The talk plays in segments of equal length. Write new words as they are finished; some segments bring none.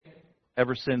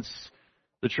ever since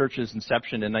the church's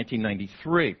inception in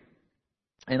 1993.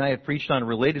 And I have preached on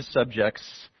related subjects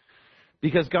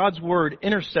because God's Word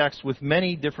intersects with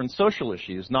many different social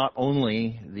issues, not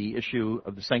only the issue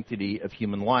of the sanctity of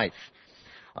human life.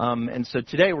 And so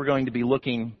today we're going to be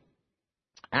looking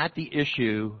at the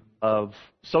issue of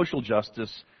social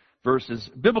justice versus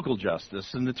biblical justice.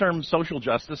 And the term social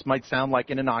justice might sound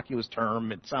like an innocuous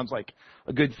term. It sounds like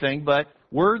a good thing, but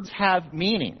words have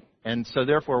meaning. And so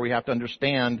therefore we have to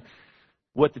understand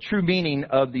what the true meaning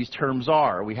of these terms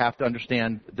are. We have to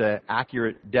understand the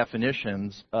accurate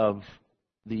definitions of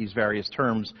these various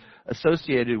terms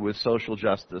associated with social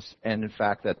justice and, in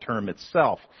fact, that term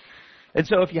itself. And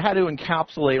so if you had to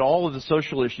encapsulate all of the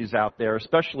social issues out there,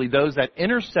 especially those that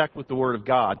intersect with the Word of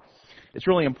God, it's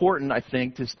really important, I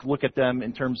think, to look at them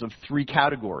in terms of three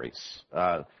categories.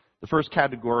 The first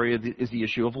category is the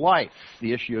issue of life,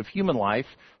 the issue of human life.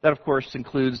 That, of course,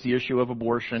 includes the issue of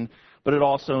abortion, but it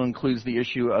also includes the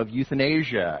issue of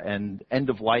euthanasia and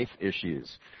end-of-life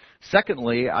issues.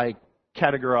 Secondly, I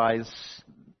categorize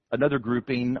another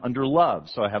grouping under love.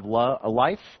 So I have a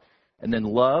life, and then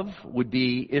love would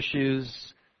be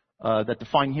issues that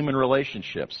define human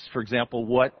relationships. For example,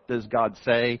 what does God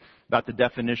say about the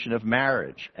definition of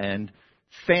marriage and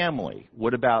family?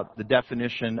 What about the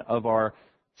definition of our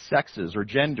sexes or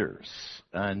genders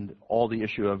and all the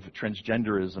issue of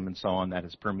transgenderism and so on that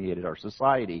has permeated our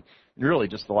society in really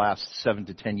just the last 7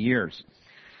 to 10 years?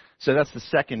 So that's the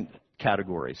second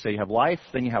category. So you have life,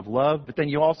 then you have love, but then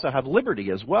you also have liberty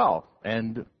as well.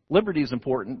 And liberty is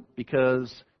important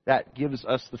because that gives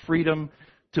us the freedom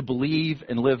to believe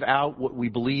and live out what we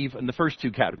believe in the first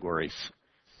two categories.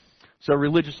 So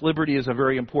religious liberty is a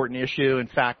very important issue. In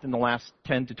fact, in the last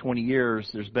 10 to 20 years,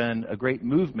 there's been a great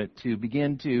movement to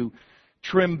begin to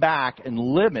trim back and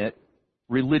limit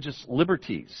religious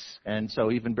liberties. And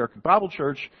so even Bear Creek Bible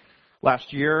Church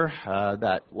last year,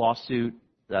 that lawsuit,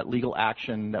 that legal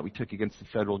action that we took against the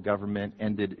federal government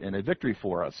ended in a victory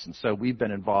for us. And so we've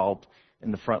been involved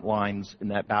in the front lines in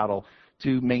that battle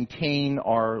to maintain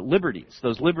our liberties.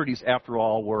 Those liberties, after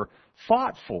all, were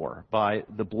fought for by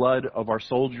the blood of our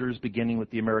soldiers beginning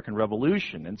with the American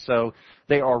Revolution. And so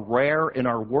they are rare in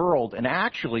our world, and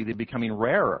actually they're becoming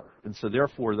rarer. And so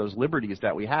therefore those liberties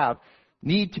that we have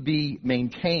need to be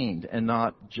maintained and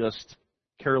not just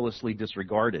carelessly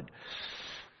disregarded.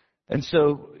 And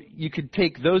so you could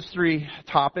take those three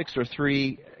topics or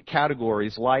three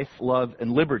categories, life, love,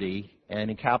 and liberty, and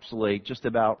encapsulate just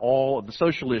about all of the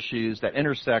social issues that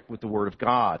intersect with the Word of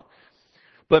God.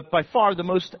 But by far the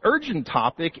most urgent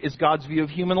topic is God's view of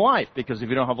human life, because if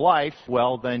you don't have life,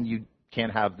 well, then you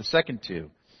can't have the second two.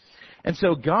 And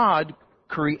so God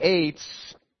creates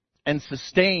and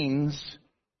sustains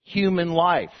human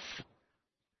life.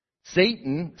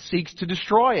 Satan seeks to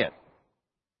destroy it.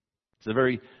 It's a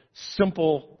very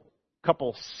simple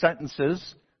couple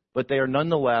sentences, but they are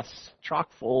nonetheless chock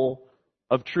full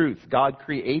of truth. God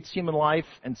creates human life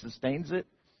and sustains it,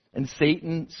 and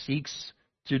Satan seeks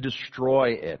to destroy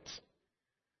it.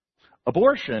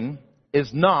 Abortion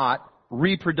is not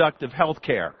reproductive health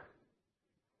care.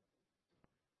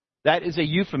 That is a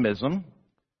euphemism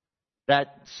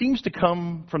that seems to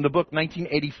come from the book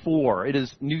 1984. It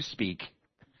is newspeak.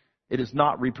 It is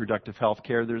not reproductive health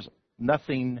care. There's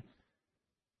nothing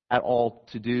at all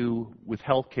to do with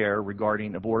health care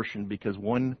regarding abortion, because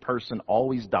one person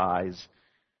always dies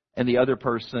and the other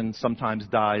person sometimes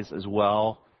dies as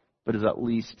well, but is at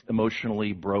least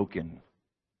emotionally broken.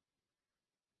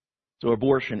 So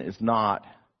abortion is not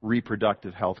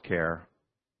reproductive health care.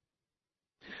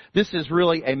 This is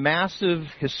really a massive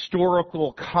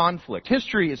historical conflict.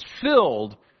 History is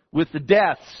filled with the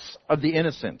deaths of the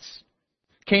innocents.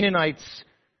 Canaanites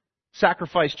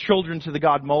sacrificed children to the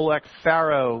god Molech.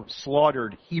 Pharaoh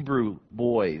slaughtered Hebrew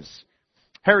boys.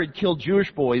 Herod killed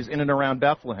Jewish boys in and around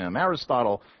Bethlehem.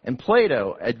 Aristotle and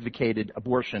Plato advocated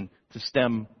abortion to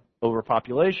stem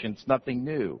overpopulation. It's nothing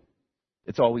new.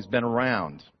 It's always been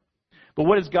around. But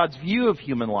what is God's view of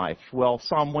human life? Well,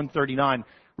 Psalm 139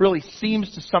 really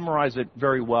seems to summarize it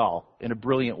very well in a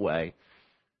brilliant way.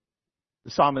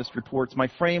 The psalmist reports, "My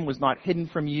frame was not hidden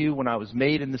from you when I was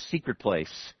made in the secret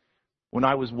place. When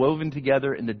I was woven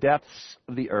together in the depths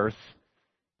of the earth,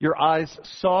 your eyes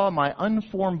saw my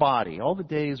unformed body. All the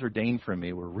days ordained for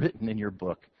me were written in your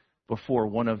book before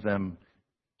one of them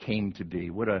came to be."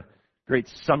 What a great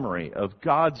summary of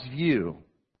God's view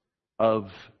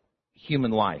of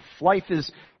human life. Life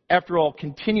is, after all,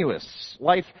 continuous.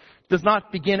 Life does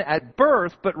not begin at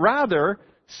birth, but rather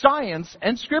science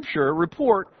and Scripture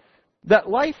report that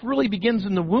life really begins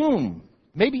in the womb,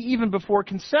 maybe even before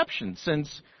conception,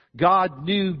 since God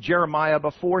knew Jeremiah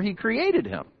before he created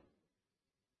him.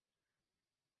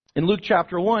 In Luke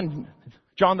chapter 1,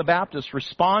 John the Baptist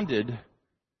responded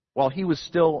while he was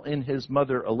still in his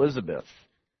mother Elizabeth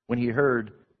when he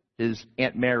heard his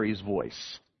Aunt Mary's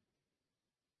voice.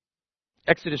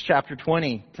 Exodus chapter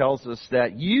 20 tells us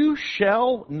that you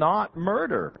shall not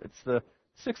murder. It's the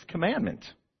sixth commandment.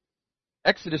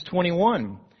 Exodus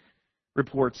 21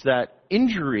 reports that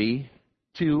injury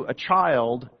to a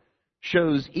child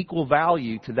shows equal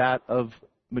value to that of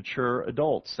mature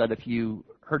adults. That if you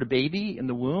hurt a baby in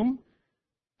the womb,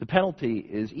 the penalty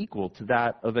is equal to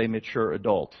that of a mature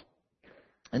adult.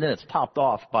 And then it's topped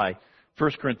off by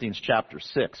 1 Corinthians chapter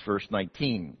 6, verse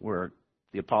 19, where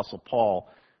the Apostle Paul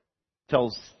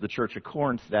tells the church of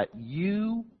Corinth that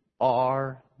you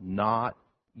are not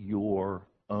your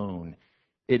own.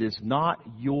 It is not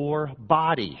your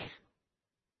body.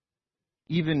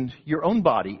 Even your own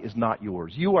body is not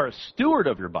yours. You are a steward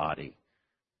of your body,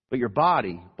 but your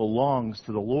body belongs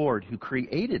to the Lord who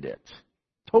created it.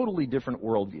 Totally different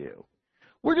worldview.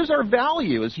 Where does our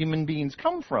value as human beings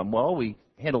come from? Well, we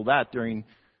handle that during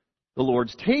the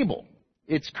Lord's table.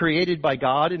 It's created by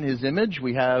God in His image.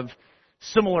 We have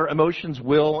similar emotions,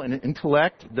 will, and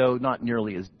intellect, though not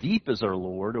nearly as deep as our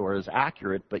Lord or as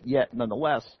accurate, but yet,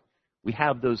 nonetheless, we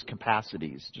have those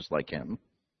capacities just like Him.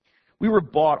 We were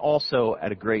bought also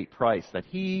at a great price, that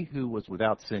He who was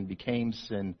without sin became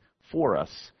sin for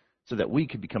us, so that we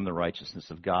could become the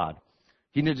righteousness of God.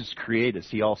 He didn't just create us,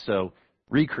 He also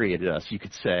recreated us, you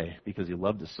could say, because He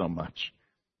loved us so much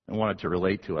and wanted to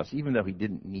relate to us. Even though He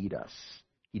didn't need us,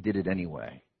 He did it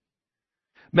anyway.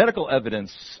 Medical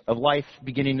evidence of life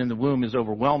beginning in the womb is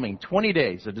overwhelming. 20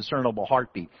 days, a discernible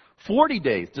heartbeat. 40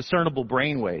 days, discernible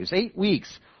brain waves. 8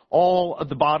 weeks, all of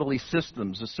the bodily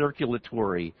systems, the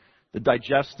circulatory, the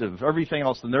digestive, everything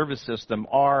else, the nervous system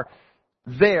are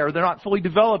there. They're not fully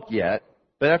developed yet,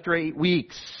 but after 8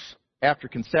 weeks, after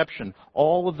conception,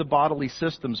 all of the bodily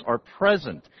systems are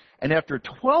present. And after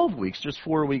 12 weeks, just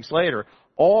 4 weeks later,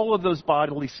 all of those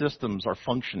bodily systems are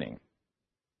functioning.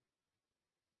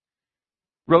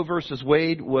 Roe versus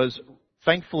Wade was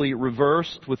thankfully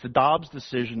reversed with the Dobbs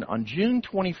decision on June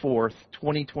 24th,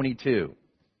 2022.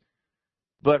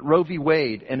 But Roe v.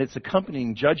 Wade and its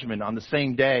accompanying judgment on the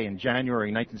same day in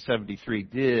January 1973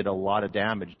 did a lot of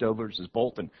damage. Doe versus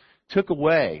Bolton took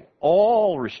away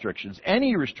all restrictions,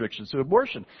 any restrictions to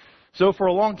abortion. So for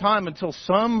a long time, until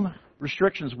some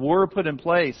restrictions were put in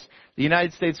place, the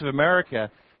United States of America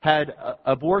had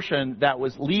abortion that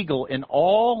was legal in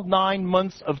all 9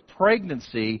 months of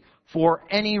pregnancy for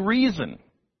any reason.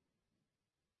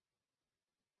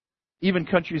 Even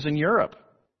countries in Europe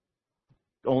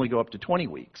only go up to 20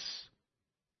 weeks.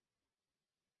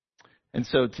 And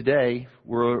so today,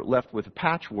 we're left with a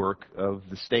patchwork of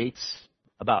the states,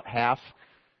 about half,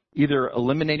 either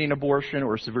eliminating abortion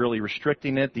or severely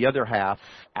restricting it, the other half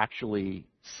actually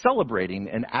celebrating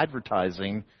and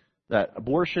advertising that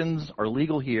abortions are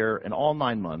legal here in all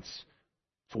 9 months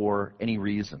for any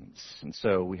reasons. And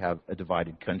so we have a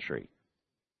divided country.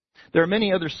 There are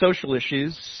many other social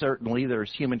issues, certainly.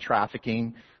 There's human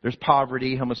trafficking, there's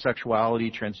poverty,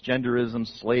 homosexuality, transgenderism,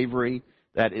 slavery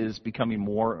that is becoming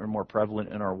more and more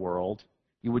prevalent in our world.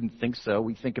 You wouldn't think so.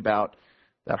 We think about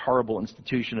that horrible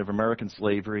institution of American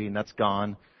slavery, and that's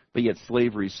gone. But yet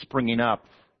slavery is springing up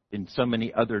in so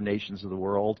many other nations of the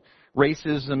world.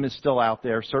 Racism is still out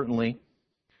there, certainly.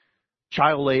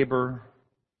 Child labor,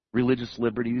 religious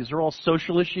liberty, these are all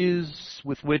social issues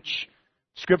with which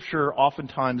Scripture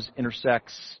oftentimes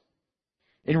intersects.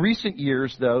 In recent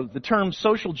years, though, the term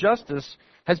social justice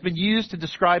has been used to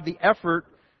describe the effort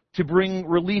to bring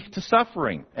relief to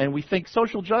suffering. And we think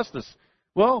social justice,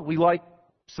 well, we like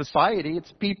society,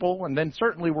 it's people, and then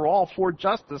certainly we're all for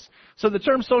justice. So the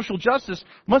term social justice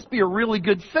must be a really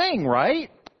good thing,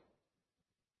 right?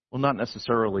 Well, not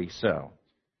necessarily so.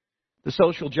 The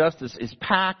social justice is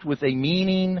packed with a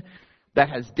meaning that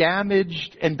has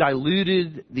damaged and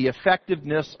diluted the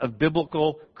effectiveness of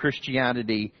biblical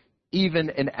Christianity, even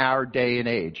in our day and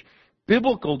age.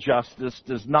 Biblical justice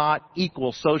does not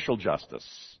equal social justice.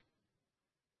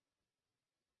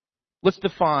 Let's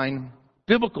define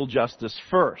biblical justice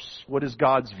first. What is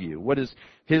God's view? What is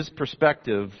His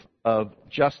perspective of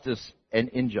justice and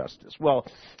injustice? Well,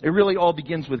 it really all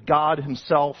begins with God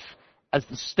Himself as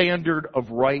the standard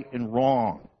of right and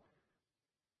wrong.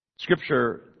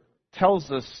 Scripture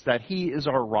tells us that He is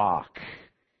our rock.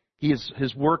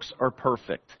 His works are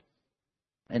perfect,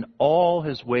 and all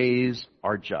His ways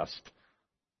are just.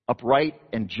 Upright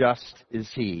and just is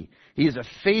He. He is a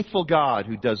faithful God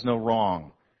who does no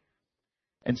wrong.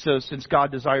 And so since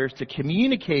God desires to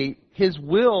communicate His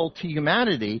will to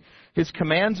humanity, His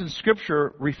commands in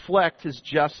Scripture reflect His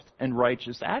just and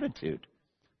righteous attitude.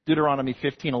 Deuteronomy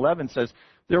 15:11 says,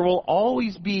 there will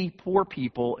always be poor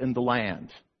people in the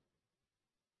land.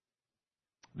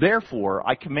 Therefore,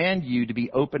 I command you to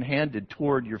be open-handed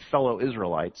toward your fellow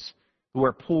Israelites who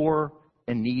are poor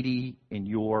and needy in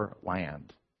your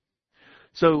land.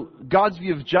 So God's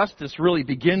view of justice really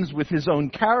begins with his own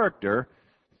character,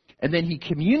 and then he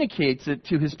communicates it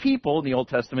to his people, in the Old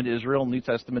Testament, Israel, New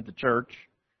Testament, the church.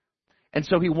 And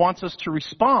so he wants us to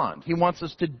respond. He wants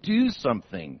us to do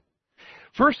something.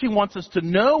 First, he wants us to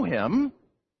know him,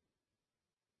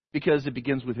 because it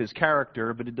begins with his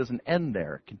character, but it doesn't end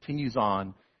there. It continues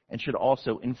on and should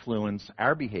also influence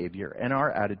our behavior and our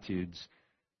attitudes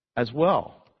as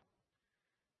well.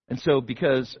 And so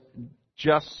because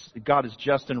God is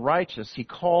just and righteous, he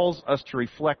calls us to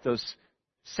reflect those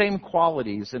same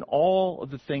qualities in all of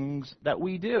the things that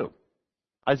we do.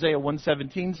 Isaiah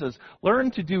 1:17 says,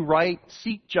 learn to do right,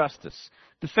 seek justice,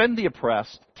 defend the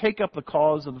oppressed, take up the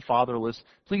cause of the fatherless,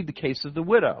 plead the case of the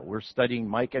widow. We're studying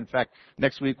Micah. In fact,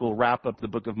 next week we'll wrap up the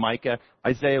book of Micah.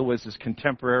 Isaiah was his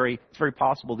contemporary. It's very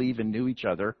possible they even knew each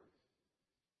other.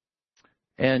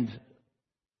 And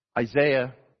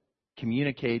Isaiah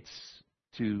communicates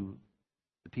to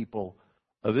the people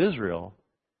of Israel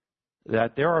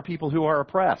that there are people who are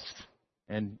oppressed.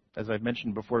 And as I've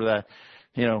mentioned before that,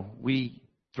 we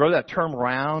throw that term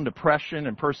around, oppression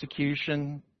and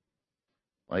persecution,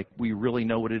 like we really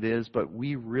know what it is, but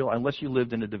unless you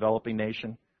lived in a developing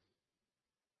nation,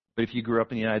 but if you grew up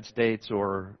in the United States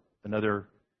or another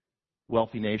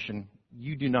wealthy nation,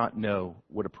 you do not know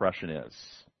what oppression is.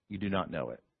 You do not know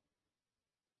it.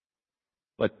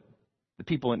 But the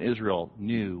people in Israel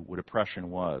knew what oppression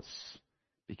was,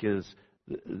 because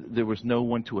there was no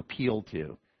one to appeal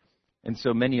to. And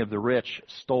so many of the rich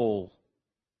stole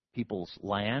people's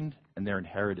land and their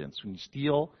inheritance. When you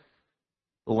steal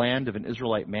the land of an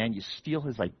Israelite man, you steal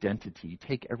his identity. You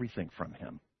take everything from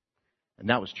him. And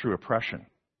that was true oppression.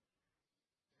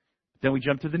 Then we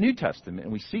jump to the New Testament,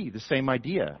 and we see the same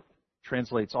idea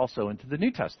translates also into the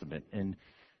New Testament. And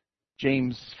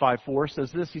James 5:4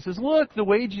 says this. He says, look, the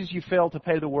wages you failed to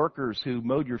pay the workers who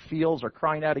mowed your fields are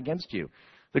crying out against you.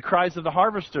 The cries of the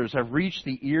harvesters have reached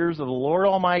the ears of the Lord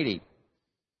Almighty.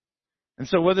 And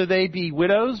so whether they be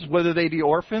widows, whether they be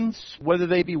orphans, whether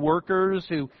they be workers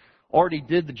who already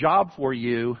did the job for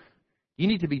you, you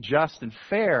need to be just and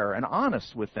fair and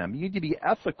honest with them. You need to be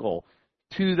ethical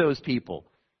to those people.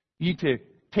 You need to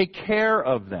take care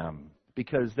of them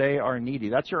because they are needy.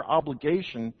 That's your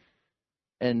obligation,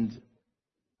 and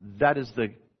that is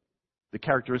the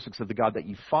characteristics of the God that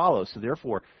you follow. So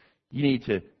therefore, you need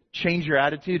to change your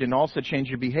attitude and also change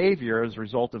your behavior as a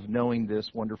result of knowing this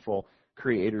wonderful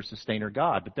Creator, Sustainer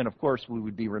God. But then, of course, we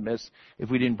would be remiss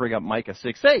if we didn't bring up Micah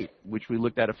 6:8, which we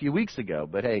looked at a few weeks ago.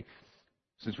 But hey,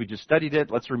 since we just studied it,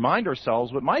 let's remind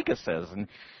ourselves what Micah says. And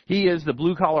he is the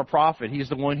blue-collar prophet. He's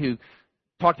the one who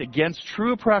talked against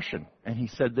true oppression. And he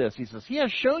said this. He says, he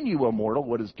has shown you, O mortal,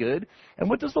 what is good. And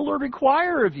what does the Lord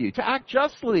require of you? To act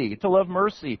justly, to love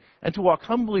mercy, and to walk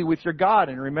humbly with your God.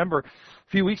 And remember, a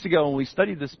few weeks ago when we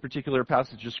studied this particular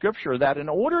passage of Scripture, that in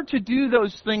order to do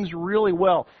those things really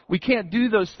well, we can't do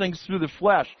those things through the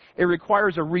flesh. It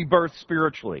requires a rebirth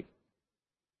spiritually.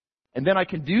 And then I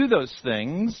can do those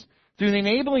things through the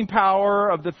enabling power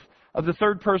of the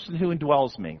third person who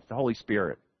indwells me, the Holy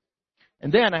Spirit.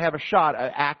 And then I have a shot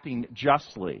at acting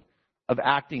justly, of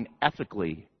acting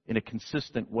ethically in a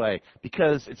consistent way,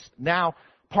 because it's now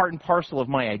part and parcel of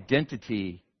my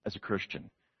identity as a Christian.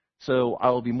 So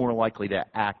I will be more likely to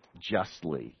act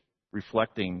justly,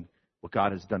 reflecting what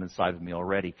God has done inside of me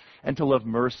already, and to love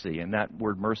mercy. And that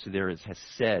word mercy there is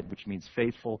hesed, which means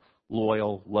faithful,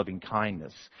 loyal, loving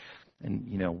kindness. And,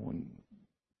 when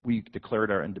we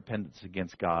declared our independence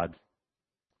against God,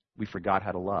 we forgot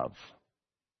how to love.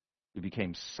 We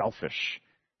became selfish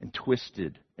and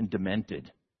twisted and demented,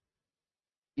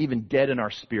 even dead in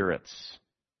our spirits.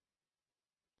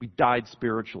 We died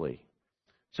spiritually.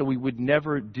 So we would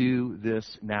never do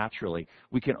this naturally.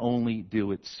 We can only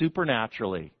do it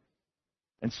supernaturally.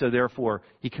 And so therefore,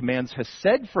 he commands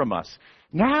hesed from us.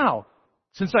 Now,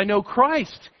 since I know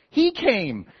Christ, he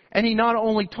came and he not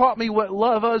only taught me what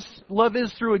love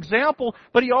is through example,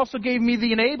 but he also gave me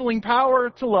the enabling power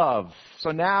to love.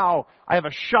 So now I have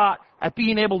a shot at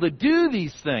being able to do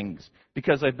these things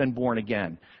because I've been born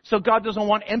again. So God doesn't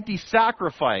want empty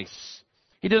sacrifice.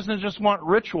 He doesn't just want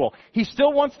ritual. He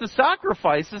still wants the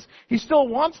sacrifices. He still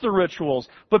wants the rituals,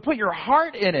 but put your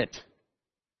heart in it.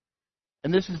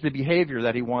 And this is the behavior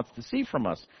that he wants to see from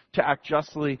us, to act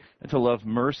justly and to love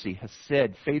mercy,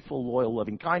 hesed, faithful, loyal,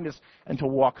 loving kindness, and to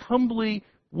walk humbly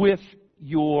with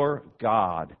your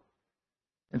God.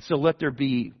 And so let there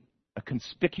be a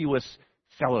conspicuous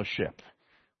fellowship,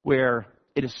 where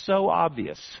it is so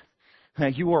obvious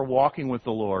that you are walking with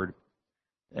the Lord,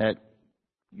 that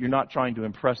you're not trying to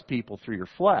impress people through your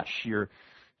flesh.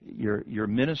 You're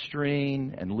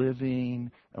ministering and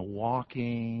living and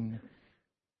walking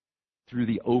through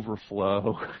the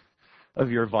overflow of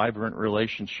your vibrant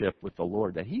relationship with the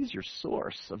Lord, that He's your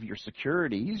source of your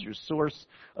security. He's your source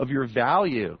of your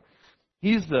value.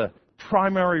 He's the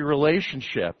primary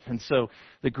relationship. And so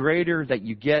the greater that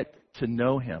you get to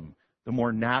know Him, the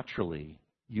more naturally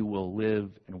you will live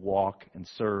and walk and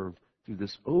serve through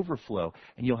this overflow,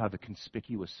 and you'll have a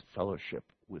conspicuous fellowship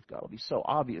with God. It'll be so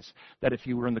obvious that if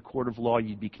you were in the court of law,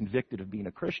 you'd be convicted of being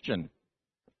a Christian.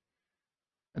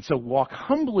 And so walk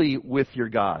humbly with your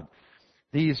God.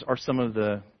 These are some of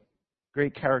the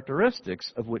great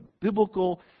characteristics of what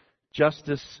biblical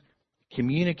justice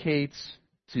communicates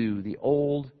to the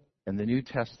Old and the New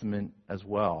Testament as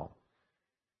well.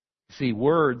 See,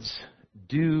 words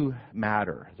do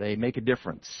matter. They make a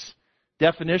difference.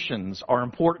 Definitions are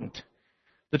important.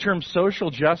 The term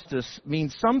social justice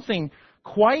means something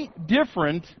quite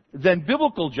different than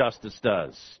biblical justice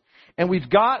does. And we've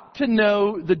got to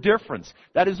know the difference.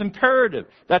 That is imperative.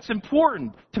 That's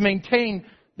important to maintain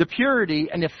the purity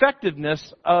and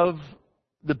effectiveness of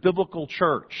the biblical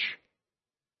church.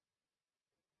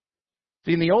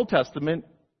 See, in the Old Testament,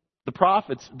 the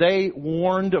prophets, they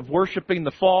warned of worshiping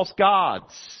the false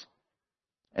gods.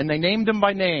 And they named them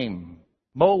by name,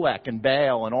 Molech and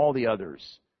Baal and all the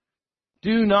others.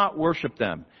 Do not worship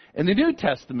them. In the New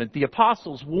Testament, the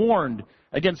apostles warned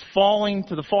against falling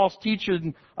to the false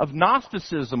teaching of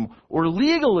Gnosticism or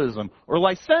legalism or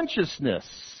licentiousness.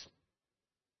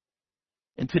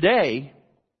 And today,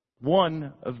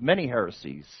 one of many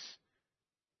heresies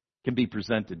can be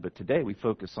presented, but today we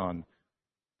focus on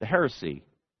the heresy,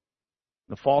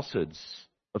 the falsehoods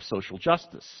of social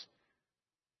justice,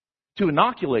 to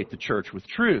inoculate the church with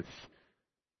truth,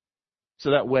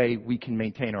 so that way we can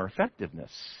maintain our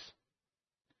effectiveness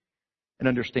and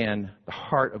understand the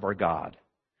heart of our God.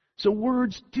 So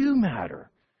words do matter.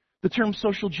 The term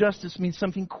social justice means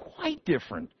something quite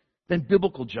different than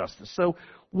biblical justice. So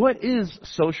what is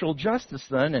social justice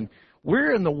then? And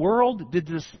where in the world did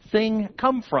this thing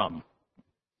come from?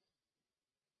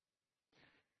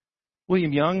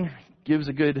 William Young gives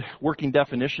a good working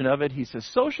definition of it. He says,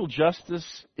 social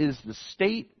justice is the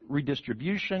state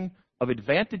redistribution of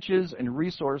advantages and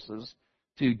resources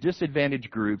to disadvantaged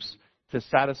groups to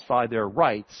satisfy their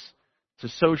rights to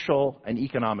social and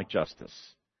economic justice.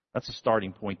 That's a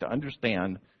starting point to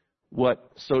understand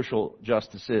what social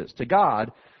justice is. To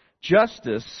God,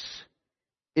 justice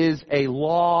is a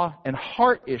law and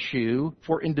heart issue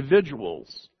for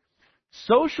individuals.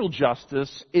 Social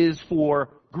justice is for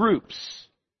groups.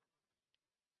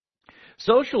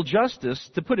 Social justice,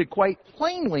 to put it quite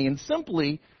plainly and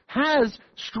simply, has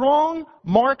strong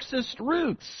Marxist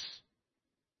roots.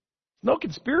 No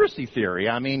conspiracy theory.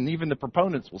 I mean, even the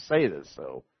proponents will say this,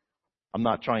 so I'm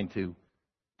not trying to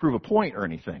prove a point or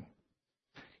anything.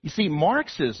 You see,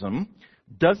 Marxism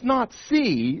does not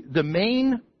see the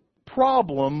main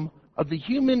problem of the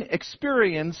human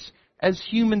experience as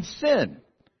human sin.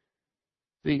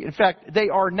 In fact, they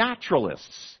are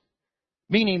naturalists,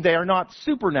 meaning they are not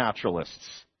supernaturalists.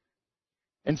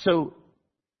 And so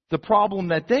the problem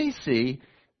that they see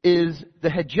is the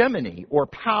hegemony or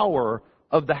power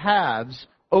of the haves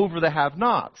over the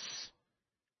have-nots.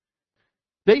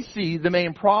 They see the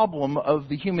main problem of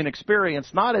the human experience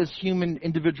not as human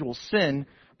individual sin,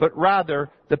 but rather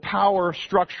the power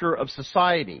structure of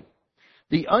society.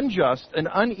 The unjust and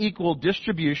unequal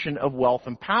distribution of wealth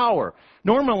and power.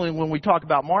 Normally, when we talk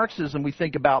about Marxism, we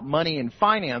think about money and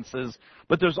finances,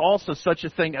 but there's also such a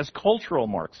thing as cultural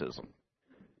Marxism.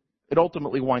 It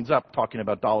ultimately winds up talking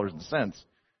about dollars and cents.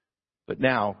 But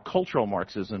now, cultural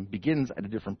Marxism begins at a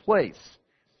different place.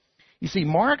 You see,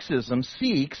 Marxism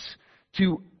seeks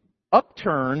to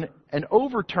upturn and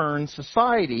overturn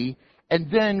society and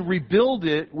then rebuild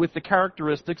it with the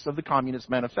characteristics of the Communist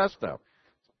Manifesto.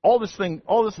 All this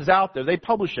is out there. They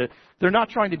publish it. They're not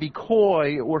trying to be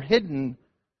coy or hidden.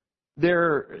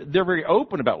 They're very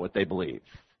open about what they believe.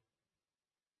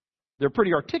 They're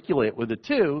pretty articulate with it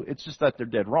too. It's just that they're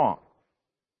dead wrong.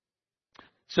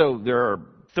 So there are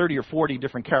 30 or 40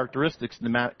 different characteristics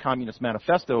in the Communist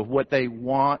Manifesto of what they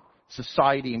want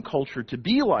society and culture to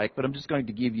be like, but I'm just going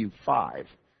to give you 5.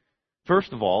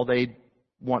 First of all, they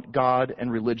want God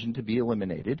and religion to be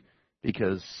eliminated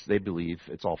because they believe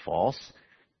it's all false.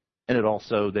 And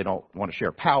they don't want to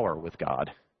share power with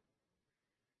God.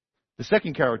 The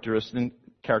second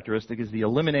characteristic is the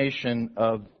elimination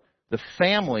of the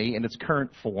family in its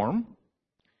current form.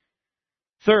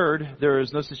 Third, there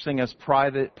is no such thing as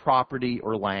private property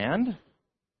or land.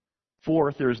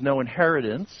 Fourth, there is no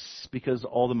inheritance because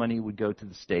all the money would go to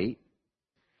the state.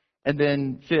 And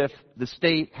then fifth, the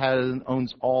state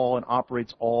owns all and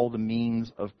operates all the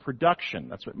means of production.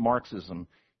 That's what Marxism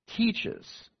teaches.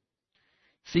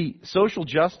 See, social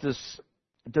justice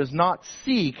does not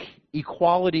seek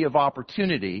equality of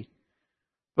opportunity,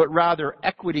 but rather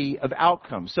equity of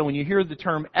outcome. So when you hear the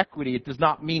term equity, it does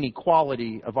not mean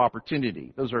equality of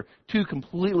opportunity. Those are two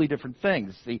completely different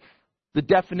things. The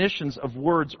definitions of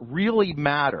words really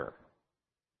matter.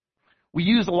 We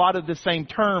use a lot of the same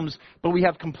terms, but we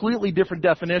have completely different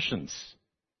definitions.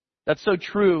 That's so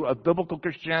true of biblical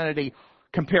Christianity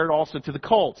compared also to the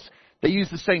cults. They use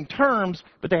the same terms,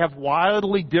 but they have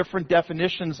wildly different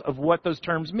definitions of what those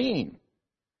terms mean.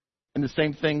 And the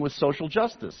same thing with social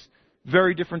justice.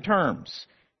 Very different terms.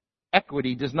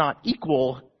 Equity does not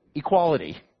equal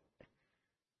equality.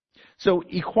 So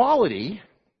equality,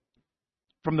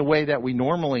 from the way that we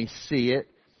normally see it,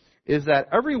 is that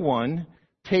everyone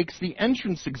takes the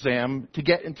entrance exam to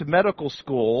get into medical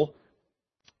school,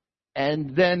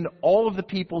 and then all of the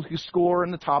people who score in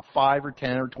the top 5 or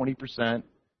 10 or 20%,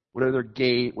 whatever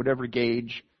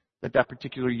gauge that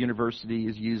particular university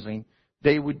is using,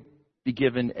 they would be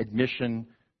given admission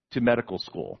to medical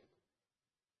school.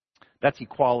 That's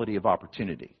equality of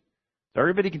opportunity. So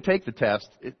everybody can take the test,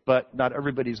 but not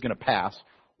everybody is going to pass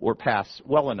or pass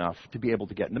well enough to be able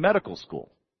to get into medical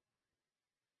school.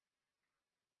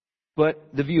 But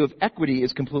the view of equity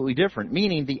is completely different,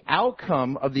 meaning the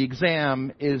outcome of the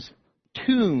exam is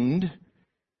tuned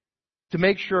to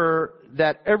make sure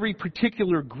that every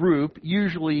particular group,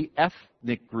 usually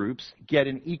ethnic groups, get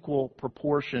an equal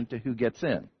proportion to who gets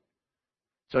in.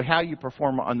 So how you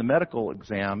perform on the medical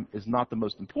exam is not the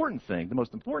most important thing. The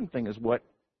most important thing is what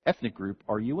ethnic group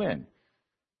are you in.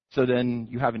 So then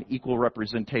you have an equal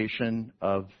representation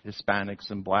of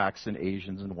Hispanics and blacks and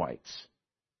Asians and whites.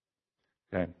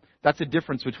 Okay? That's the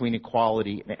difference between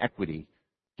equality and equity,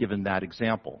 given that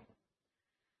example.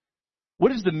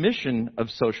 What is the mission of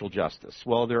social justice?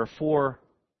 Well, there are 4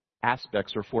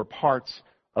 aspects or 4 parts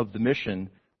of the mission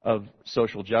of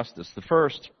social justice. The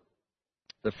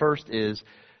first is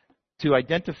to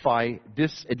identify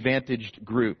disadvantaged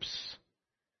groups.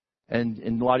 And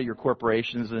in a lot of your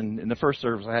corporations, and in the first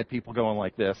service, I had people going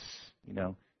like this,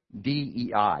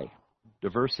 DEI,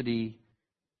 diversity,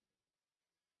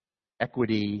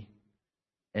 equity,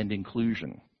 and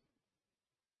inclusion.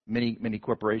 Many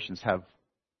corporations have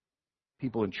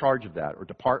people in charge of that, or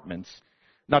departments,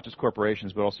 not just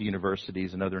corporations, but also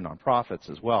universities and other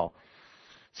nonprofits as well.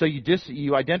 So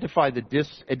you identify the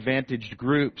disadvantaged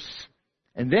groups,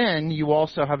 and then you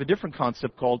also have a different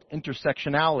concept called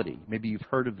intersectionality. Maybe you've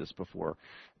heard of this before,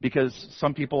 because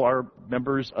some people are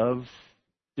members of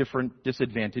different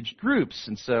disadvantaged groups.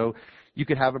 And so you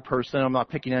could have a person, I'm not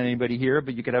picking on anybody here,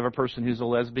 but you could have a person who's a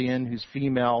lesbian, who's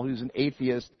female, who's an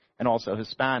atheist, and also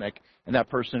Hispanic, and that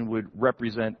person would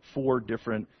represent 4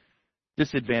 different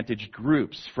disadvantaged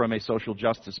groups from a social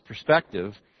justice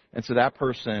perspective. And so that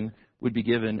person would be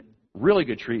given really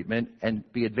good treatment and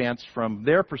be advanced from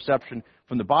their perception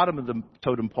from the bottom of the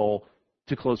totem pole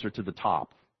to closer to the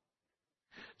top.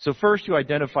 So first you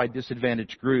identify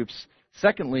disadvantaged groups.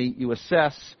 Secondly, you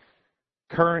assess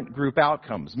current group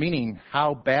outcomes, meaning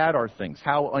how bad are things,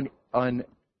 how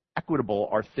unequitable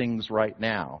are things right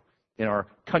now in our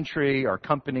country, our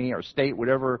company, our state,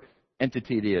 whatever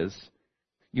entity it is.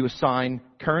 You assign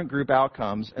current group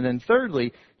outcomes. And then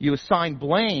thirdly, you assign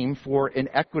blame for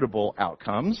inequitable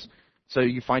outcomes. So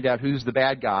you find out who's the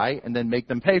bad guy and then make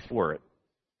them pay for it.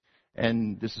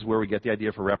 And this is where we get the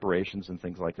idea for reparations and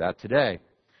things like that today.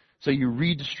 So you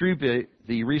redistribute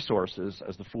the resources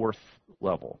as the 4th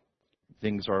level.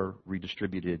 Things are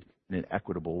redistributed in an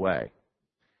equitable way.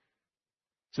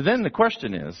 So then the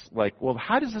question is, well,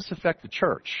 how does this affect the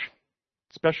church?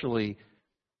 Especially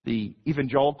the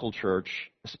evangelical church,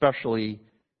 especially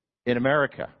in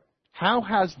America. How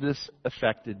has this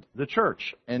affected the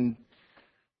church? And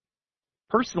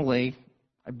personally,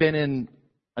 I've been in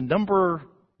a number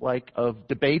of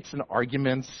debates and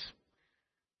arguments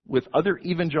with other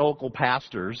evangelical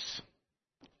pastors.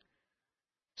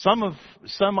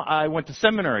 Some I went to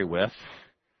seminary with,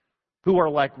 who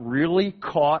are really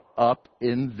caught up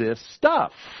in this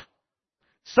stuff.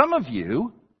 Some of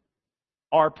you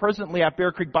are presently at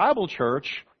Bear Creek Bible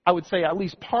Church, I would say at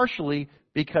least partially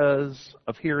because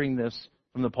of hearing this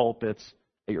from the pulpits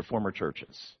at your former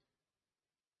churches.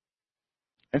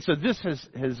 And so this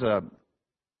has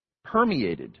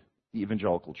permeated the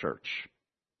evangelical church.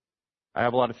 I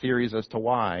have a lot of theories as to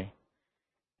why.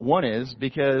 One is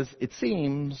because it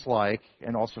seems like,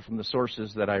 and also from the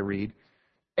sources that I read,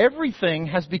 everything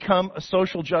has become a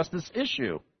social justice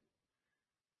issue.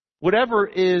 Whatever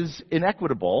is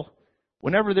inequitable,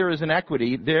 whenever there is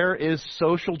inequity, there is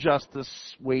social justice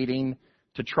waiting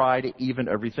to try to even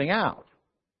everything out.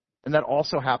 And that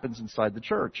also happens inside the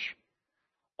church.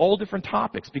 All different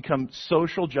topics become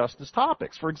social justice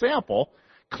topics. For example,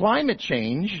 climate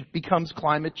change becomes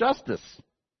climate justice.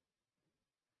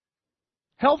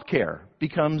 Healthcare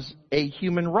becomes a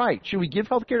human right. Should we give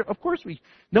healthcare? Of course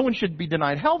no one should be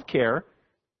denied healthcare.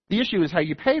 The issue is how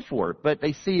you pay for it, but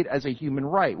they see it as a human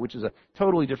right, which is a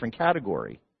totally different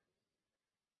category.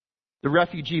 The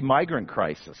refugee migrant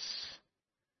crisis,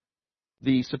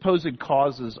 the supposed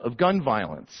causes of gun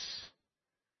violence,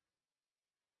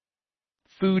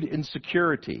 food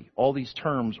insecurity, all these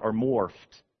terms are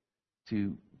morphed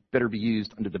to better be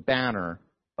used under the banner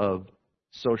of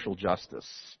social justice.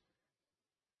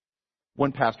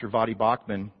 One pastor, Vadi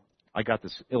Bachman, I got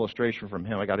this illustration from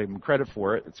him. I got to give him credit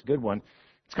for it. It's a good one.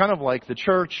 It's kind of like the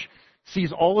church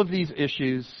sees all of these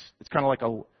issues. It's kind of like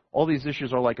all these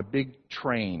issues are like a big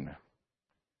train.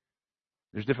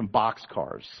 There's different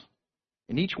boxcars,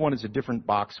 and each one is a different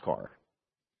boxcar.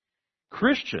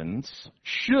 Christians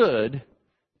should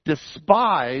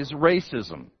despise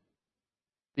racism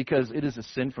because it is a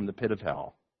sin from the pit of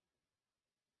hell.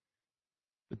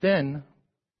 But then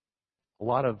a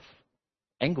lot of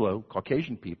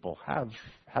Anglo-Caucasian people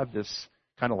have this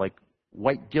kind of like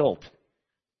white guilt.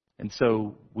 And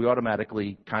so we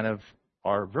automatically kind of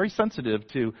are very sensitive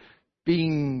to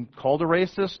being called a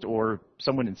racist or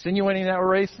someone insinuating that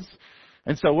we're racist.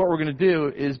 And so what we're going to do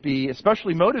is be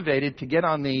especially motivated to get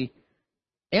on the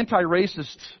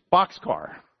anti-racist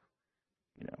boxcar,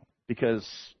 because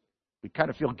we kind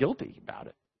of feel guilty about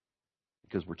it.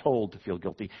 Because we're told to feel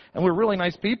guilty. And we're really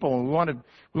nice people, and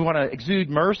we want to exude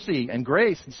mercy and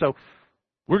grace. And so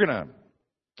we're going to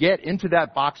get into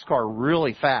that boxcar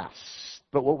really fast.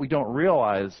 But what we don't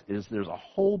realize is there's a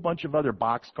whole bunch of other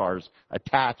boxcars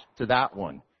attached to that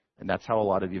one. And that's how a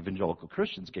lot of evangelical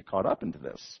Christians get caught up into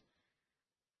this.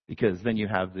 Because then you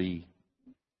have the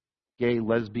gay,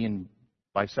 lesbian,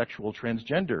 bisexual,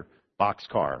 transgender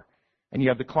boxcar. And you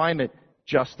have the climate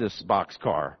justice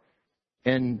boxcar.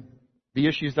 And the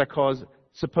issues that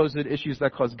supposed issues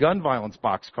that cause gun violence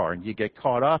boxcar, and you get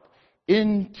caught up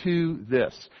into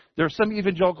this. There are some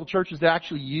evangelical churches that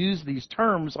actually use these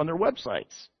terms on their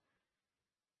websites.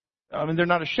 I mean, they're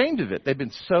not ashamed of it. They've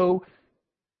been so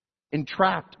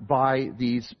entrapped by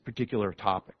these particular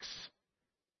topics.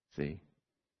 See?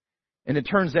 And it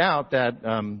turns out that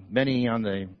many on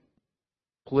the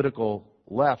political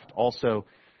left also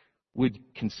would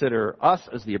consider us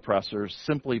as the oppressors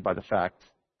simply by the fact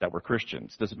that we're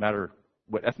Christians. Doesn't matter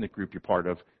what ethnic group you're part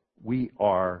of. We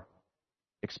are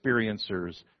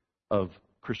experiencers of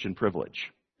Christian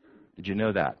privilege. Did you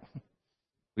know that?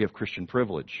 We have Christian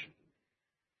privilege.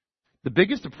 The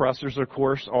biggest oppressors, of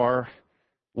course, are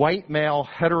white, male,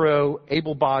 hetero,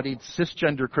 able-bodied,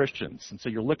 cisgender Christians. And so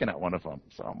you're looking at one of them.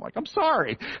 So I'm like, I'm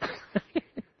sorry.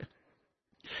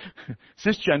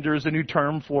 Cisgender is a new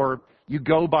term for you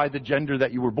go by the gender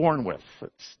that you were born with.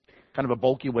 It's kind of a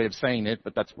bulky way of saying it,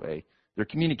 but that's the way they're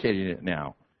communicating it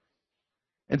now.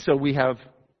 And so we have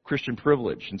Christian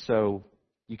privilege. And so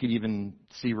you could even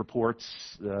see reports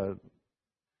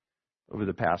over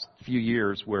the past few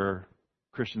years where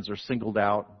Christians are singled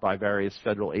out by various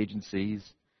federal agencies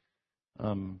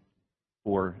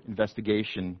for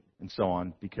investigation and so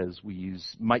on because we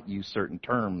might use certain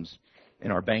terms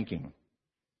in our banking.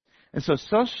 And so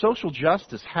social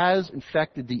justice has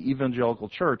infected the evangelical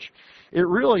church. It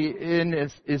really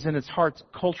is in its heart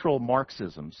cultural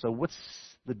Marxism. So what's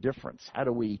the difference? How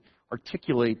do we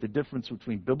articulate the difference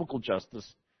between biblical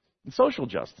justice and social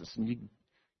justice? And you can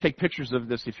take pictures of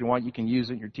this if you want. You can use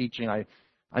it in your teaching.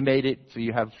 I made it so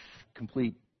you have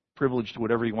complete privilege to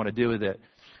whatever you want to do with it.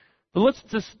 But let's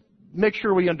just make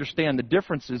sure we understand the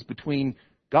differences between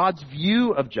God's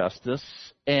view of justice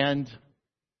and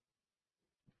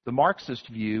the Marxist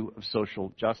view of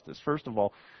social justice. First of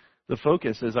all, the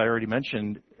focus, as I already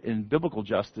mentioned, in biblical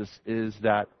justice is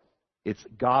that it's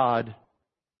God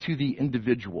to the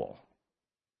individual.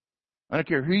 I don't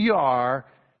care who you are,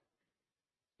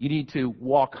 you need to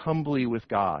walk humbly with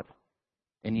God,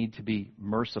 and you need to be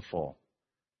merciful,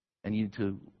 and you need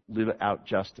to live out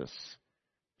justice.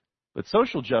 But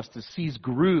social justice sees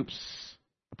groups,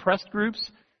 oppressed groups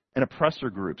and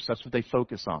oppressor groups. That's what they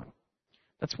focus on.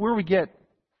 That's where we get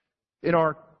in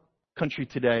our country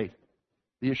today,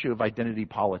 the issue of identity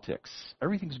politics.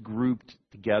 Everything's grouped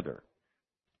together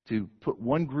to put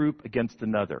one group against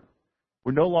another.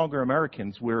 We're no longer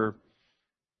Americans. We're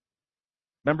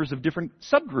members of different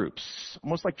subgroups,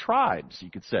 almost like tribes, you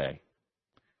could say.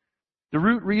 The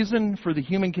root reason for the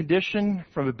human condition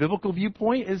from a biblical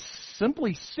viewpoint is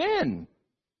simply sin.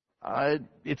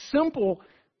 It's simple,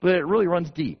 but it really runs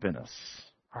deep in us.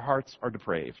 Our hearts are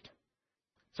depraved.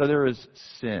 So there is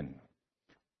sin.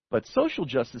 But social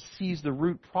justice sees the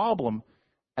root problem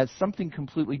as something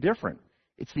completely different.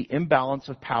 It's the imbalance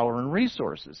of power and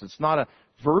resources. It's not a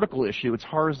vertical issue, it's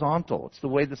horizontal. It's the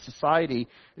way the society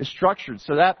is structured.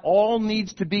 So that all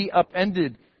needs to be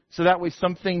upended so that way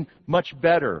something much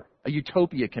better, a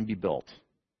utopia, can be built.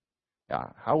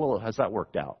 Yeah, how well has that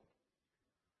worked out?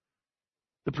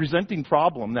 The presenting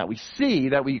problem that we see,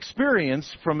 that we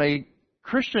experience from a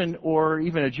Christian or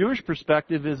even a Jewish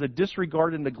perspective is a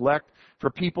disregard and neglect for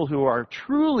people who are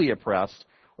truly oppressed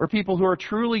or people who are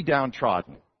truly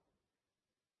downtrodden.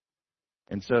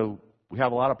 And so we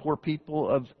have a lot of poor people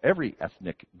of every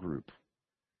ethnic group.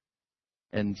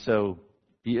 And so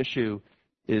the issue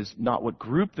is not what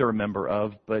group they're a member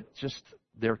of, but just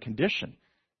their condition.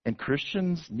 And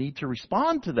Christians need to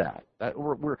respond to that.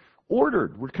 We're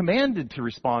ordered, we're commanded to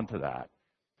respond to that.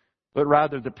 But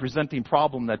rather, the presenting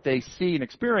problem that they see and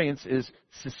experience is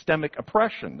systemic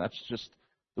oppression. That's just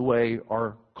the way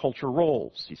our culture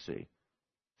rolls, you see,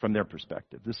 from their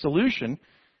perspective. The solution,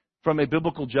 from a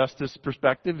biblical justice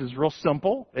perspective, is real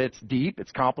simple. It's deep.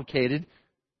 It's complicated.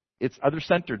 It's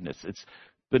other-centeredness. It's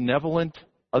benevolent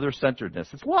other-centeredness.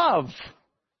 It's love.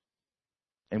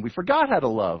 And we forgot how to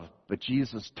love, but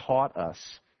Jesus taught us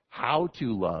how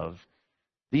to love.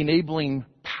 The enabling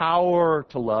power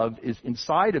to love is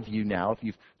inside of you now if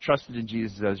you've trusted in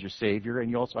Jesus as your Savior, and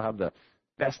you also have the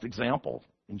best example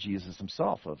in Jesus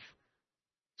himself of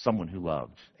someone who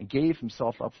loved and gave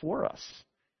himself up for us.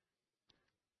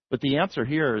 But the answer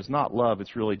here is not love,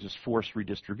 it's really just forced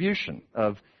redistribution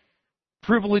of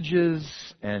privileges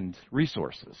and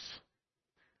resources.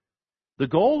 The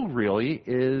goal really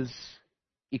is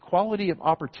equality of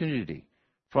opportunity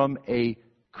from a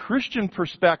Christian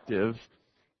perspective.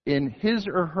 In his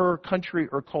or her country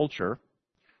or culture,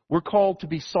 we're called to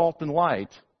be salt and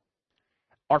light.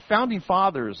 Our founding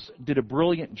fathers did a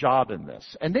brilliant job in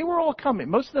this. And they were all coming,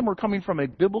 most of them were coming from a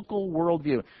biblical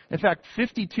worldview. In fact,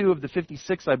 52 of the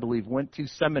 56, I believe, went to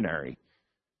seminary.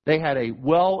 They had a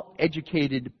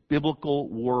well-educated biblical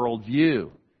worldview.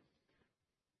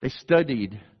 They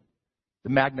studied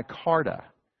the Magna Carta.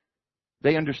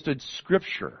 They understood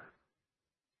Scripture.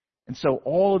 And so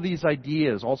all of these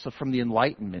ideas, also from the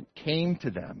Enlightenment, came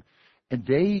to them. And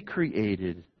they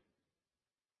created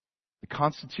the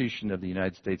Constitution of the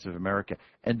United States of America.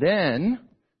 And then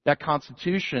that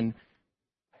Constitution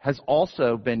has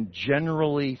also been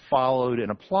generally followed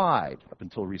and applied up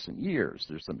until recent years.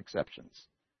 There's some exceptions.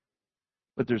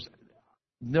 But there's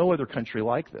no other country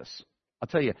like this. I'll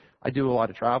tell you, I do a lot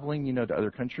of traveling, to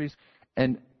other countries.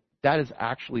 And that has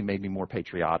actually made me more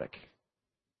patriotic.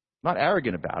 Not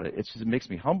arrogant about it. It makes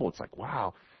me humble. It's like,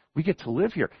 wow, we get to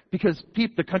live here. Because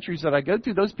the countries that I go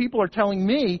to, those people are telling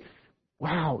me,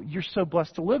 wow, you're so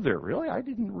blessed to live there. Really? I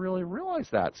didn't really realize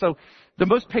that. So the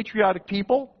most patriotic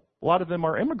people, a lot of them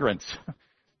are immigrants.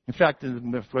 In fact,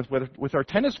 with our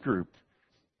tennis group,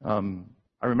 I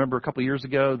remember a couple of years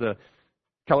ago, the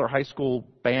Keller High School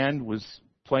band was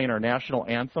playing our national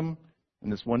anthem.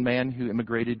 And this one man who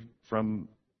immigrated from,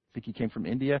 I think he came from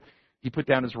India, he put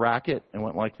down his racket and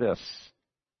went like this.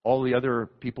 All the other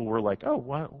people were like, oh,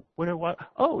 what?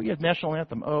 Oh, yeah, national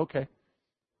anthem. Oh, okay.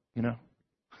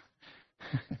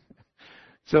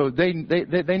 So they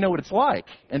know what it's like.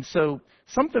 And so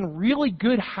something really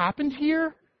good happened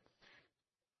here.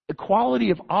 Equality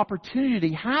of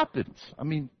opportunity happened. I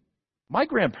mean, my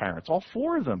grandparents, all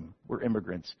four of them were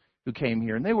immigrants who came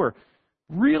here. And they were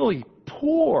really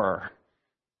poor.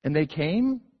 And they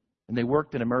came and they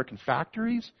worked in American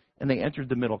factories. And they entered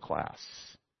the middle class.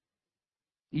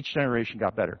 Each generation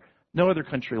got better. No other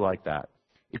country like that.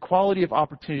 Equality of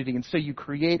opportunity. And so you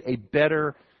create a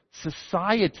better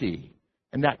society.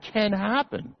 And that can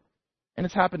happen. And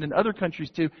it's happened in other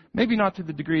countries too. Maybe not to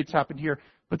the degree it's happened here.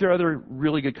 But there are other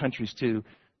really good countries too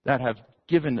that have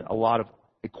given a lot of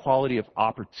equality of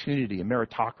opportunity, a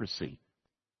meritocracy.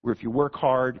 Where if you work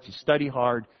hard, if you study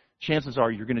hard, chances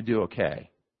are you're going to do okay.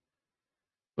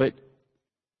 But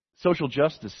social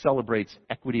justice celebrates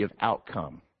equity of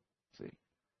outcome. See?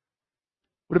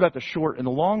 What about the short and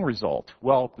the long result?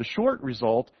 Well, the short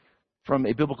result from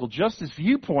a biblical justice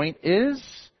viewpoint is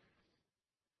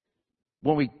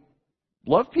when we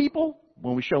love people,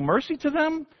 when we show mercy to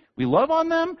them, we love on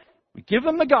them, we give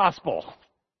them the gospel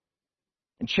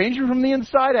and change them from the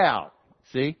inside out.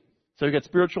 See? So we got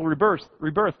spiritual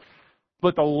rebirth.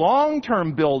 But the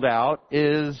long-term build-out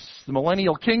is the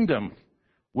millennial kingdom,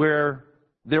 where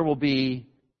there will be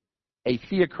a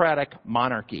theocratic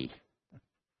monarchy.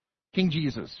 King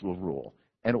Jesus will rule,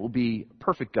 and it will be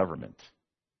perfect government.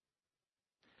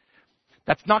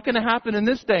 That's not going to happen in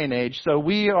this day and age, so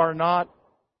we are not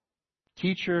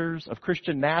teachers of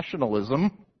Christian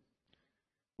nationalism,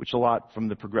 which a lot from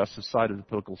the progressive side of the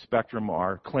political spectrum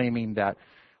are claiming that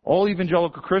all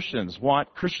evangelical Christians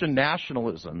want Christian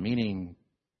nationalism, meaning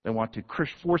they want to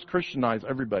force Christianize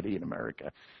everybody in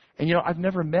America. And I've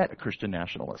never met a Christian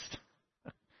nationalist.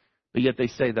 But yet they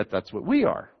say that that's what we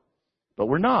are. But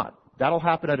we're not. That'll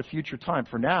happen at a future time.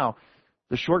 For now,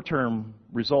 the short-term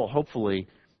result, hopefully,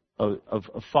 of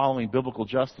following biblical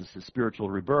justice is spiritual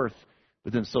rebirth.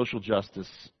 But then social justice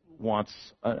wants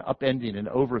an upending and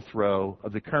overthrow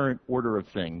of the current order of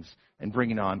things and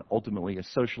bringing on, ultimately, a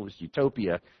socialist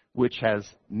utopia, which has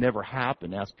never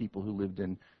happened. Ask people who lived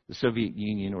in the Soviet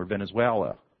Union or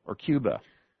Venezuela or Cuba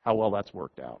how well that's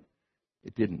worked out.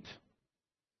 It didn't.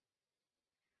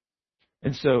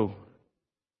 And so,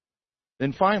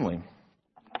 then finally,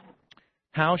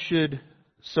 how should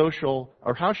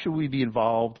we be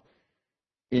involved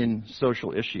in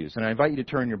social issues? And I invite you to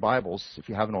turn your Bibles, if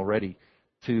you haven't already,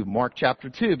 to Mark chapter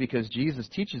 2, because Jesus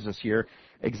teaches us here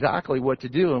exactly what to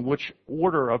do and which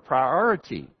order of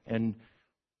priority and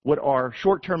what our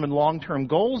short-term and long-term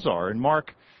goals are. In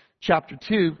Mark chapter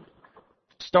 2,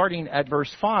 starting at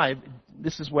verse 5,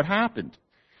 this is what happened.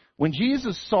 When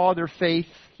Jesus saw their faith,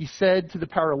 he said to the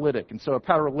paralytic, and so a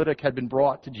paralytic had been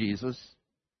brought to Jesus,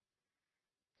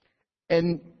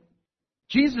 and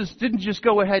Jesus didn't just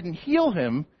go ahead and heal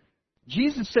him.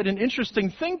 Jesus said an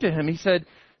interesting thing to him. He said,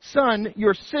 "Son,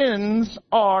 your sins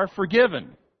are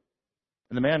forgiven."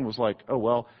 And the man was like, "Oh,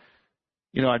 well,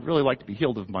 I'd really like to be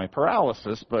healed of my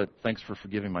paralysis, but thanks for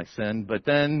forgiving my sin." But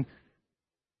then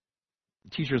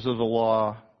the teachers of the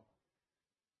law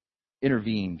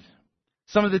intervened.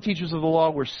 Some of the teachers of the law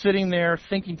were sitting there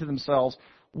thinking to themselves,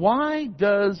 "Why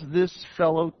does this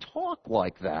fellow talk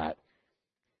like that?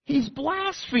 He's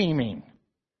blaspheming.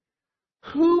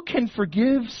 Who can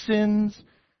forgive sins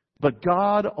but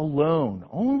God alone?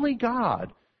 Only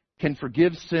God can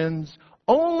forgive sins.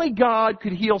 Only God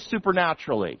could heal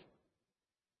supernaturally."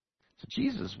 So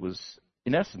Jesus was,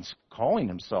 in essence, calling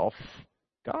himself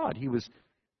God. He was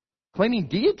claiming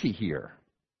deity here.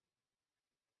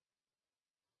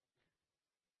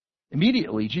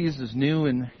 Immediately, Jesus knew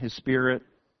in his spirit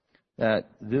that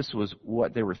this was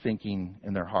what they were thinking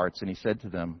in their hearts, and he said to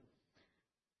them,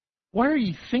 "Why are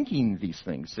you thinking these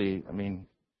things?" See,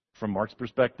 from Mark's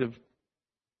perspective,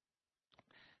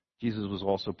 Jesus was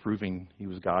also proving he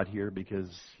was God here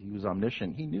because he was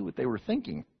omniscient. He knew what they were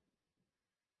thinking.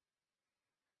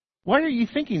 "Why are you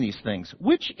thinking these things?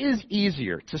 Which is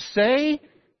easier, to say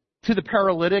to the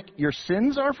paralytic, 'Your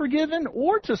sins are forgiven,'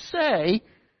 or to say,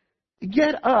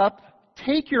 'Get up,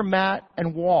 take your mat,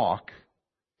 and walk'?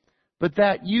 But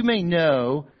that you may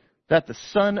know that the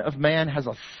Son of Man has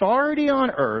authority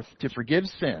on earth to forgive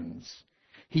sins,"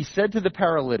 he said to the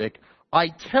paralytic, "I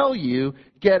tell you,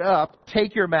 get up,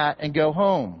 take your mat, and go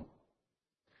home.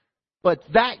 But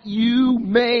that you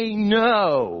may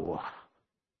know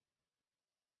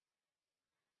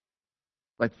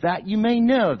that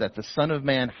the Son of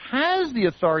Man has the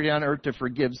authority on earth to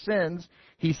forgive sins,"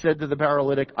 he said to the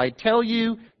paralytic, "I tell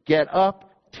you, get up,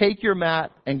 take your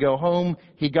mat, and go home."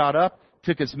 He got up,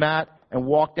 took his mat, and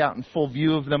walked out in full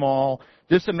view of them all.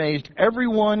 This amazed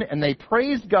everyone, and they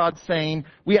praised God, saying,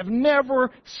 "We have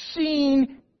never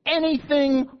seen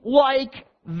anything like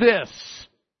this."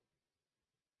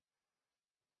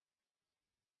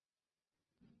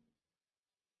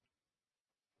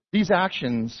 These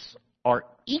actions are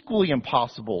equally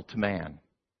impossible to man.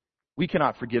 We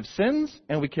cannot forgive sins,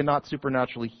 and we cannot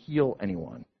supernaturally heal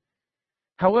anyone.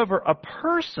 However, a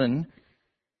person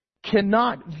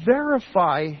cannot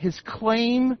verify his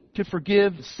claim to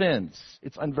forgive sins.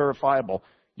 It's unverifiable.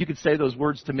 You could say those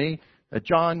words to me,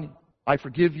 "John, I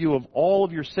forgive you of all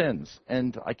of your sins,"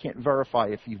 and I can't verify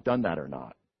if you've done that or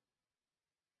not.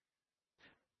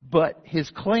 But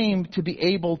his claim to be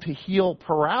able to heal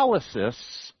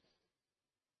paralysis,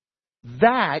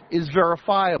 that is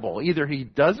verifiable. Either he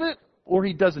does it or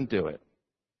he doesn't do it.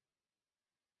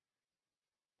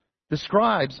 The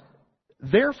scribes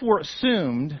therefore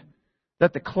assumed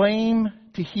that the claim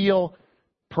to heal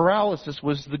paralysis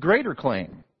was the greater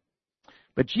claim.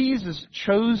 But Jesus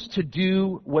chose to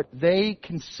do what they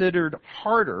considered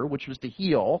harder, which was to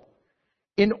heal,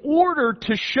 in order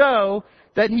to show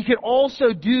that he could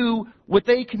also do what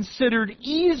they considered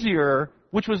easier,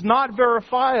 which was not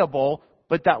verifiable,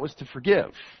 but that was to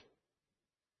forgive.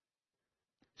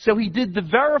 So he did the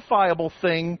verifiable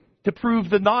thing to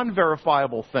prove the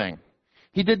non-verifiable thing.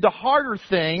 He did the harder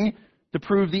thing to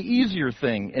prove the easier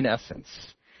thing, in essence.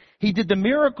 He did the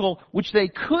miracle which they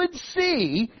could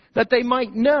see, that they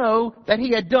might know that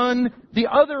he had done the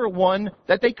other one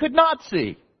that they could not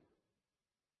see.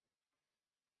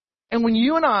 And when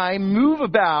you and I move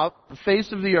about the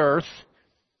face of the earth,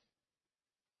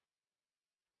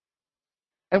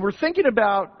 and we're thinking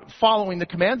about following the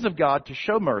commands of God to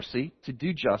show mercy, to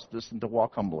do justice, and to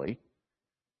walk humbly,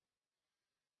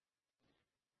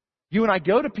 you and I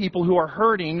go to people who are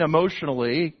hurting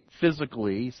emotionally,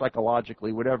 physically,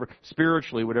 psychologically, whatever,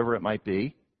 spiritually, whatever it might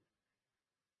be.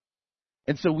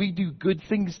 And so we do good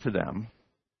things to them.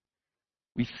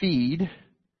 We feed.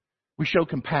 We show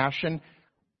compassion.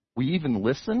 We even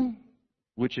listen,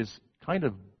 which is kind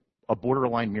of a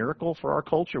borderline miracle for our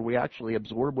culture. We actually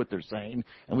absorb what they're saying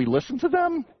and we listen to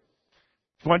them.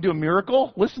 If you want to do a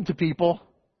miracle, listen to people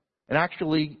and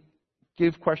actually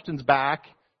give questions back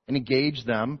and engage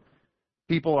them.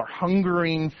 People are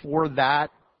hungering for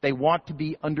that. They want to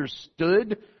be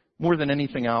understood more than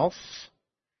anything else.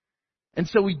 And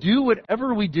so we do,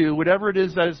 whatever it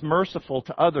is that is merciful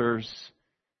to others,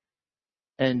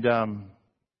 and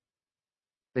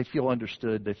they feel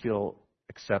understood, they feel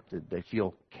accepted, they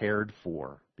feel cared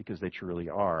for because they truly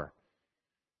are.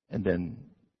 And then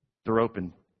they're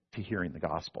open to hearing the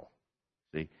gospel.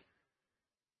 See?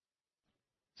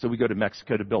 So we go to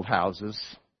Mexico to build houses.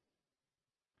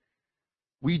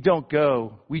 We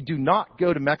do not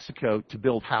go to Mexico to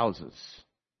build houses.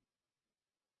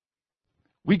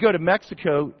 We go to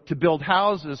Mexico to build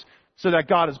houses so that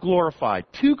God is glorified.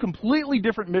 Two completely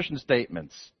different mission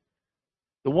statements.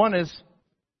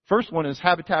 First one is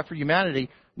Habitat for Humanity,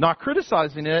 not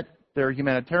criticizing it. They're a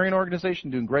humanitarian organization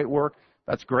doing great work.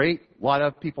 That's great. A lot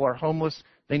of people are homeless.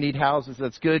 They need houses.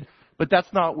 That's good. But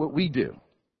that's not what we do.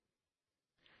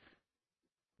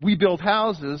 We build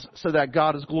houses so that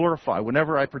God is glorified.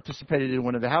 Whenever I participated in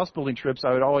one of the house building trips,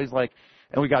 I would always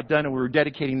and we got done and we were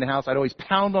dedicating the house, I'd always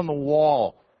pound on the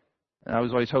wall. And I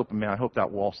was always hoping, I hope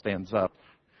that wall stands up.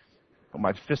 Well,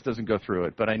 my fist doesn't go through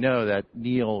it, but I know that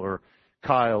Neil or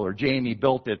Kyle or Jamie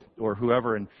built it or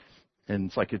whoever, and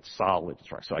it's like it's solid.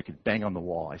 So I could bang on the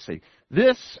wall. I say,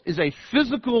 this is a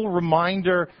physical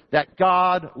reminder that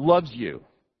God loves you.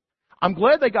 I'm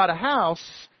glad they got a house,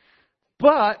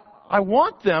 but I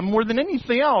want them more than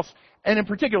anything else. And in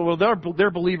particular, well,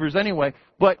 they're believers anyway,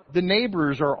 but the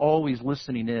neighbors are always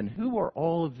listening in. Who are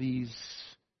all of these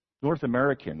North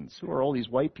Americans? Who are all these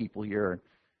white people here? And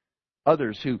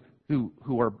others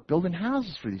who are building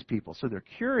houses for these people. So they're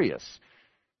curious.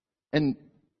 And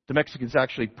the Mexicans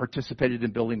actually participated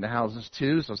in building the houses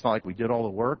too. So it's not like we did all the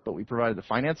work, but we provided the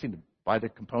financing to buy the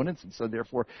components. And so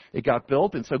therefore it got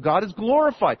built. And so God is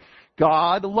glorified.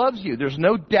 God loves you. There's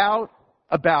no doubt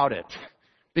about it.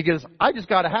 Because I just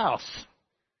got a house.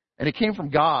 And it came from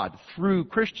God through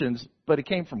Christians, but it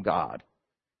came from God.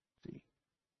 See?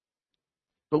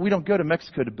 But we don't go to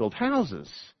Mexico to build houses.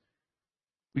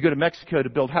 We go to Mexico to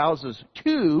build houses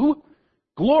to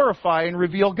glorify and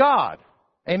reveal God.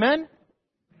 Amen?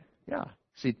 Yeah.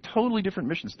 See, totally different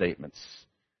mission statements.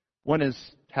 One is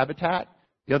Habitat.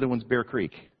 The other one's Bear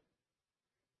Creek.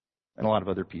 And a lot of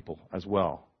other people as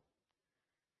well.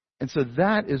 And so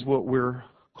that is what we're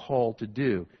called to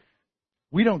do.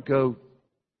 We don't go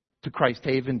to Christ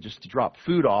Haven just to drop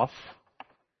food off.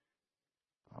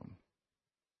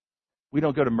 We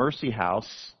don't go to Mercy House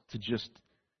to just,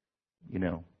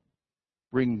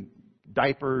 bring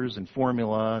diapers and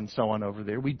formula and so on over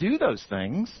there. We do those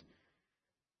things,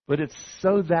 but it's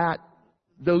so that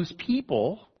those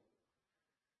people,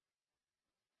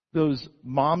 those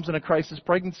moms in a crisis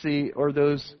pregnancy or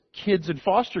those kids in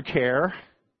foster care,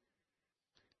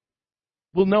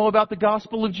 will know about the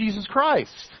gospel of Jesus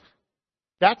Christ.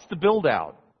 That's the build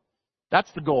out.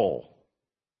 That's the goal.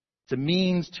 It's a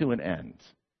means to an end.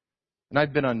 And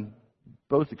I've been on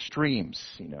both extremes,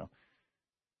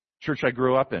 Church I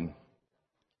grew up in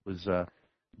was a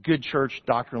good church,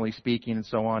 doctrinally speaking, and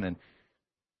so on.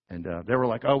 And they were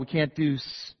like, we can't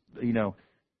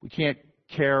we can't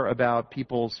care about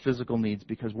people's physical needs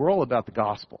because we're all about the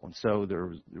gospel. And so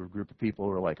there were a group of people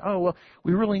who were like,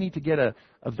 we really need to get a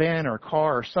van or a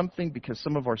car or something because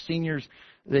some of our seniors,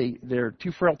 they're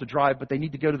too frail to drive, but they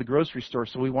need to go to the grocery store,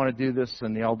 so we want to do this.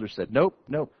 And the elder said, nope,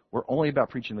 we're only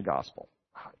about preaching the gospel.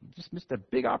 You just missed a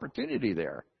big opportunity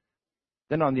there.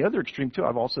 Then on the other extreme, too,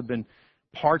 I've also been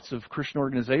parts of Christian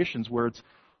organizations where it's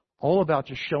all about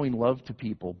just showing love to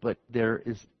people, but there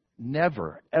is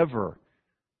never, ever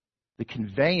the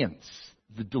conveyance,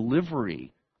 the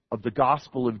delivery of the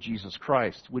gospel of Jesus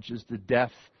Christ, which is the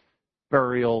death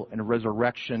burial, and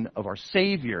resurrection of our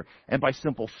Savior. And by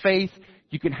simple faith,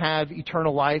 you can have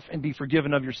eternal life and be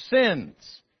forgiven of your sins.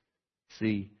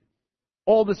 See,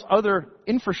 all this other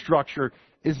infrastructure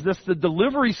is just the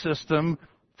delivery system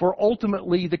for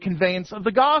ultimately the conveyance of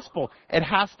the gospel. It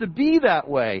has to be that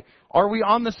way. Are we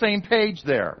on the same page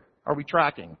there? Are we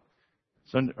tracking?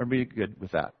 So are we good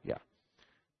with that? Yeah.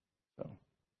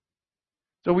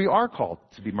 So we are called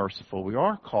to be merciful. We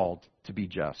are called to be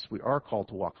just. We are called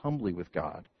to walk humbly with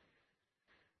God.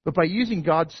 But by using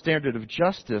God's standard of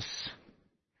justice,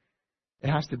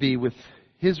 it has to be with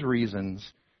His reasons,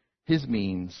 His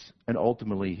means, and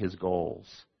ultimately His goals.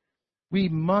 We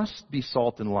must be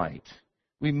salt and light.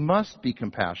 We must be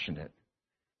compassionate.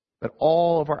 But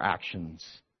all of our actions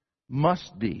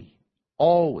must be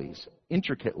always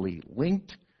intricately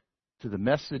linked to the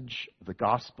message of the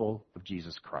gospel of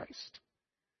Jesus Christ.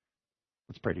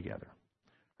 Let's pray together.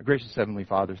 Our gracious Heavenly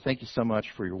Father, thank you so much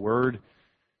for your word.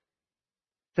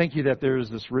 Thank you that there is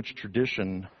this rich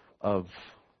tradition of,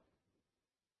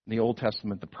 in the Old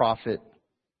Testament, the prophet,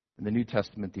 in the New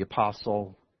Testament, the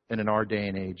apostle, and in our day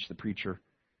and age, the preacher.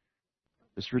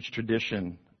 This rich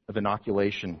tradition of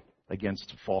inoculation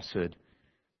against falsehood.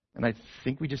 And I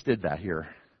think we just did that here.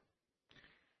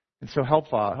 And so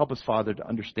help us, Father, to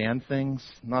understand things,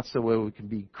 not so we can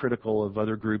be critical of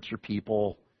other groups or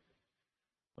people.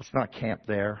 Let's not camp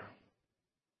there.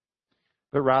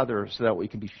 But rather so that we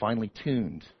can be finely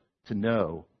tuned to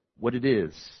know what it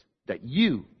is that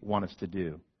you want us to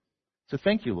do. So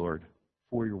thank you, Lord,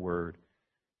 for your word.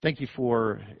 Thank you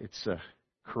for its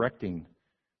correcting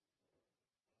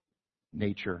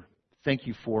nature. Thank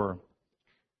you for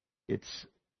its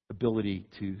ability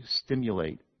to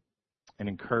stimulate and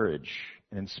encourage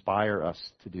and inspire us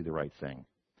to do the right thing.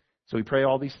 So we pray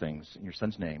all these things in your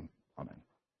Son's name. Amen.